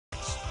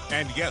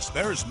And yes,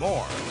 there's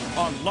more.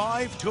 On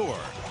live tour,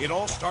 it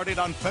all started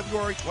on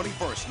February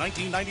 21st,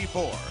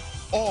 1994.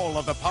 All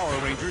of the Power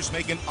Rangers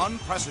make an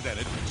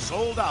unprecedented,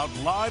 sold-out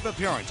live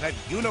appearance at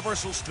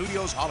Universal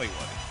Studios Hollywood,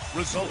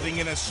 resulting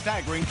in a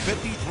staggering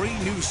 53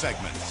 new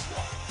segments.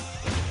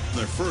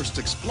 Their first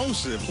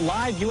explosive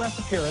live U.S.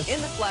 appearance in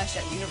the flesh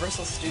at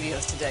Universal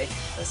Studios today.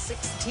 The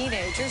 6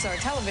 teenagers are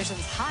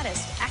television's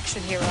hottest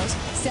action heroes,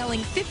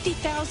 selling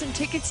 50,000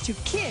 tickets to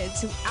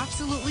kids who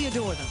absolutely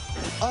adore them.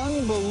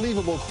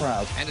 Unbelievable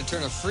crowd. And to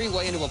turn a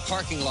freeway into a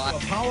parking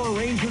lot. A Power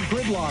Ranger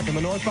gridlock in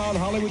the northbound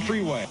Hollywood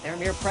freeway. Their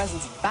mere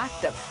presence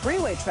backed up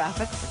freeway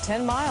traffic for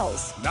 10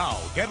 miles. Now,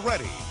 get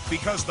ready,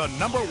 because the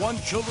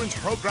 #1 children's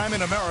program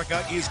in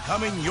America is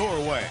coming your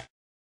way.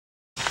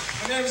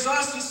 My name is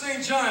Austin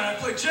St. John, and I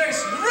play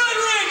Jason, the Red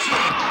Ranger!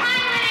 Hi,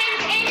 my name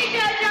is Amy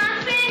Jo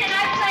Johnson, and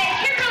I play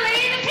Kimberly,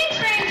 the Pink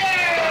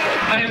Ranger!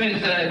 My name is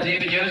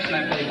David Yost, and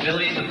I play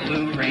Billy, the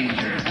Blue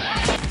Ranger.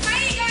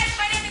 Hi, you guys,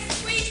 my name is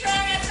Tweetra,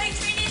 and I play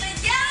Trini, the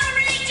Yellow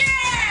Ranger!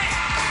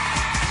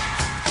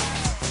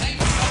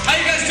 How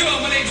you guys doing?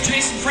 My name is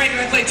Jason Frank,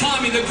 and I play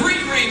Tommy, the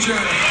Green Ranger!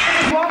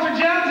 This is Walter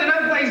Jones, and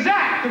I play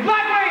Zach, the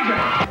Black Ranger!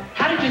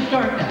 How did you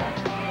start that?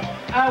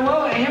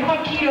 Well,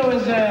 hip-hop keto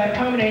is a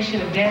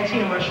combination of dancing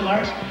and martial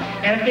arts,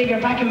 and I figure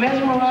if I can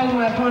mesmerize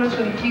my opponents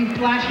with a few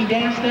flashy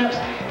dance steps,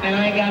 then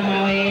I got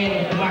my way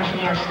in the martial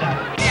arts stuff.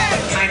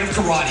 Kind of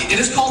karate. It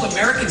is called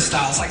American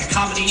style. It's like a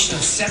combination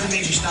of 7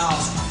 major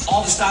styles,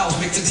 all the styles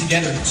mixed in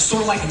together,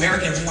 sort of like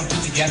American, everyone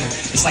put together.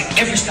 It's like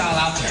every style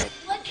out there.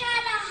 What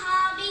kind of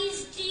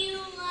hobbies do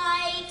you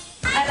like?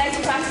 I like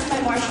to practice my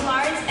martial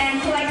arts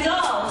and collect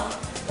dolls.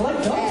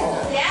 Collect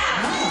dolls? Yeah.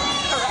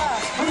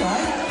 All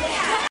right.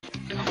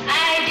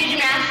 I do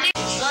gymnastics.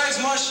 Besides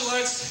martial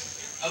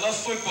arts, I love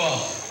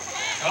football.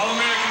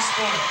 All-American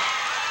sport.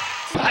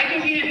 I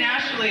competed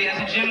nationally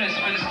as a gymnast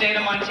for the state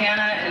of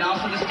Montana and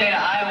also the state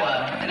of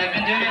Iowa, and I've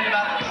been doing it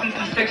since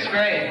the 6th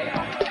grade.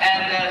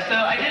 And so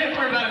I did it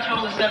for about a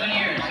total of 7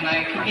 years, and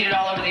I competed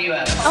all over the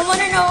U.S. I want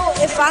to know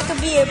if I could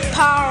be a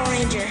Power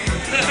Ranger.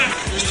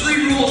 There's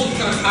 3 rules to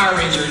become a Power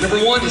Ranger. Number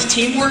 1 is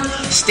teamwork,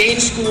 stay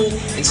in school,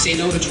 and say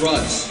no to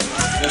drugs.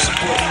 Most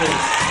important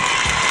rules.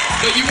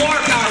 But you are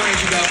a Power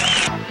Ranger, though.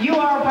 You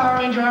are a Power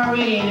Ranger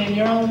already and in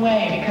your own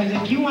way, because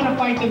if you want to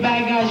fight the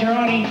bad guys, you're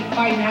already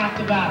fighting half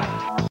the battle.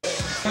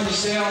 When you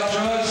stay off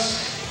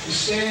drugs, you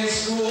stay in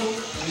school,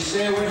 and you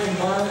stay away from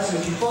violence, and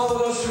if you follow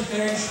those 3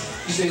 things,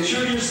 you stay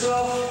true to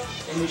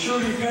yourself, and you're true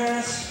to your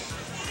parents,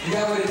 you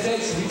got what it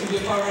takes, and you can be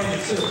a Power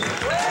Ranger too.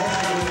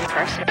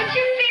 What's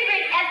your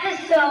favorite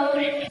episode?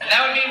 That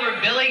would be where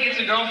Billy gets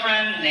a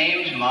girlfriend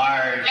named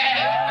Marge.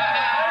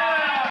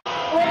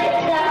 What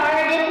is the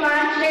hardest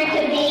monster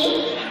to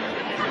beat?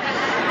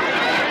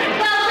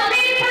 Well, for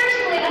me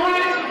personally, the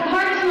hardest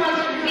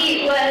monster to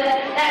beat was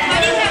that.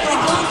 How do you have the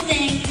gold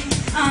thing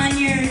on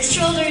your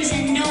shoulders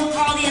and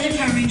all the other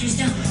Power Rangers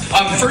don't?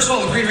 First of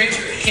all, the Green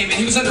Ranger came in,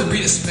 he was under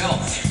Rita's spell.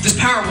 This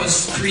power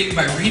was created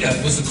by Rita,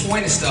 was the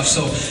coin and stuff,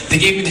 so they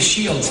gave me the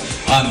shield.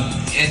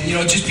 And you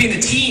know, just being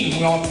a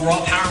team, we're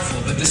all powerful,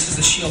 but this is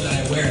the shield that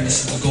I wear, and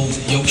this is the gold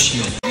yoke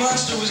shield. If the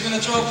monster was gonna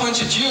throw a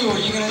punch at you, are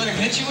you gonna let him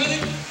hit you with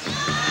it?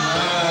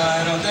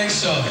 I don't think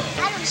so.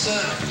 So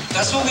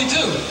that's what we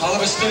do. All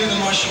of us study the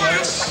martial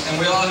arts, and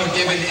we all are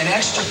given an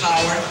extra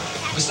power,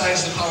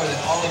 besides the power that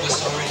all of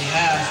us already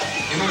have,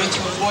 in order to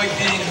avoid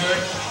being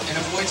hurt and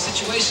avoid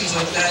situations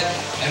like that,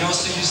 and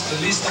also use the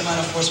least amount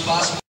of force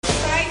possible.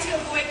 Try to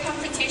avoid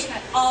confrontation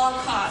at all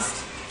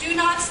costs. Do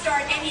not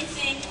start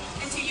anything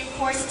until you're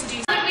forced to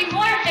do so. When we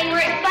morph and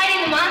we're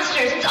fighting the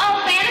monsters, it's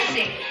all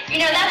fantasy. You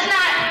know,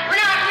 we're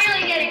not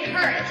really getting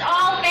hurt. It's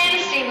all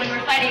fantasy when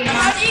we're fighting the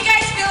How monsters. do you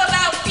guys feel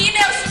about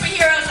female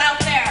superheroes out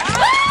there?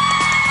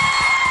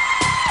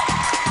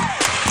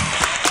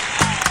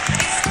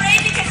 It's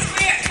great because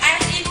we're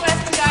as equal as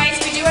the guys.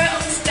 We do our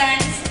own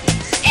stunts,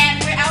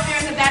 and we're out there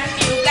in the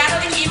battlefield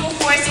battling evil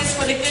forces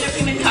for the good of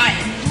humankind.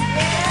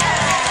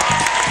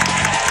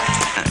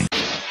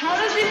 How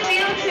does it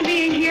feel to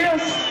be a hero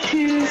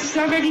to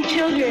so many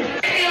children?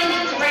 It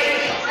feels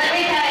great. Let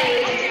me tell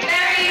you,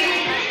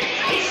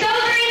 it's so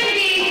great to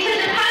be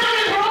such a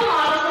positive role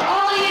model for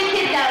all you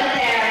kids out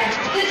there.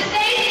 To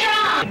stay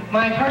strong.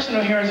 My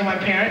personal heroes are my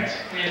parents,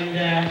 and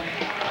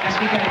that's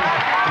because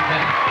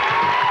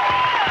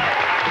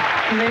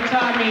they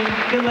taught me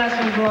good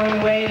lessons along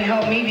the way to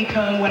help me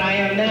become what I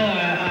am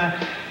now,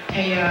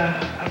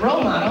 a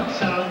role model.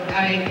 So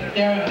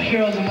they're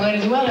heroes of mine,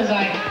 as well as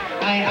I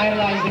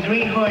idolize the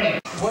Green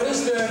Hornet. What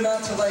is there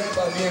not to like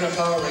about being a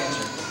Power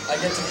Ranger? I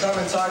get to come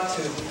and talk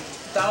to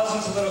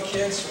thousands of little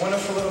kids,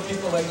 wonderful little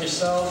people like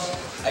yourselves.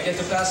 I get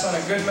to pass on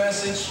a good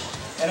message,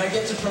 and I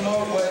get to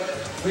promote what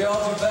we all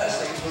do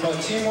best. I get to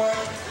promote teamwork,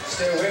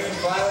 stay away from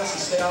violence,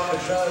 and stay off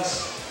of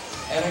drugs.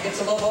 And I get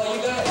to love all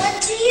you guys.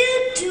 What do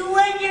you do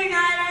when you're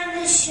not on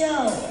the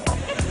show?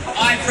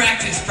 I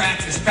practice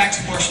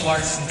martial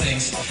arts and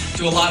things.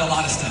 Do a lot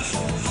of stuff.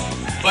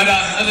 But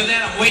other than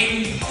that, I'm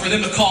waiting for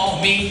them to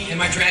call me and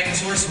my dragon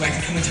source so I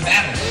can come into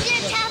battle. Who's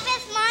your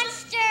toughest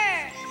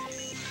monster?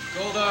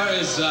 Goldar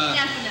is,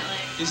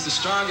 Definitely. He's the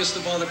strongest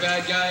of all the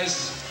bad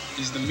guys.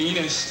 He's the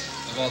meanest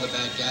of all the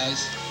bad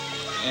guys.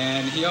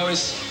 And we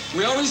always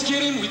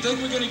get him, we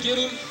think we're gonna get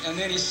him, and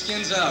then he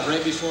skins out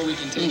right before we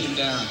can take him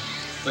down.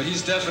 But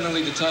he's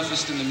definitely the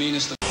toughest and the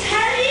meanest of all.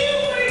 How do you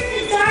work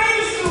the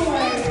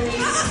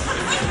dinosaurs?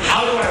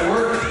 How do I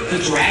work the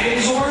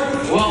Dragonzord?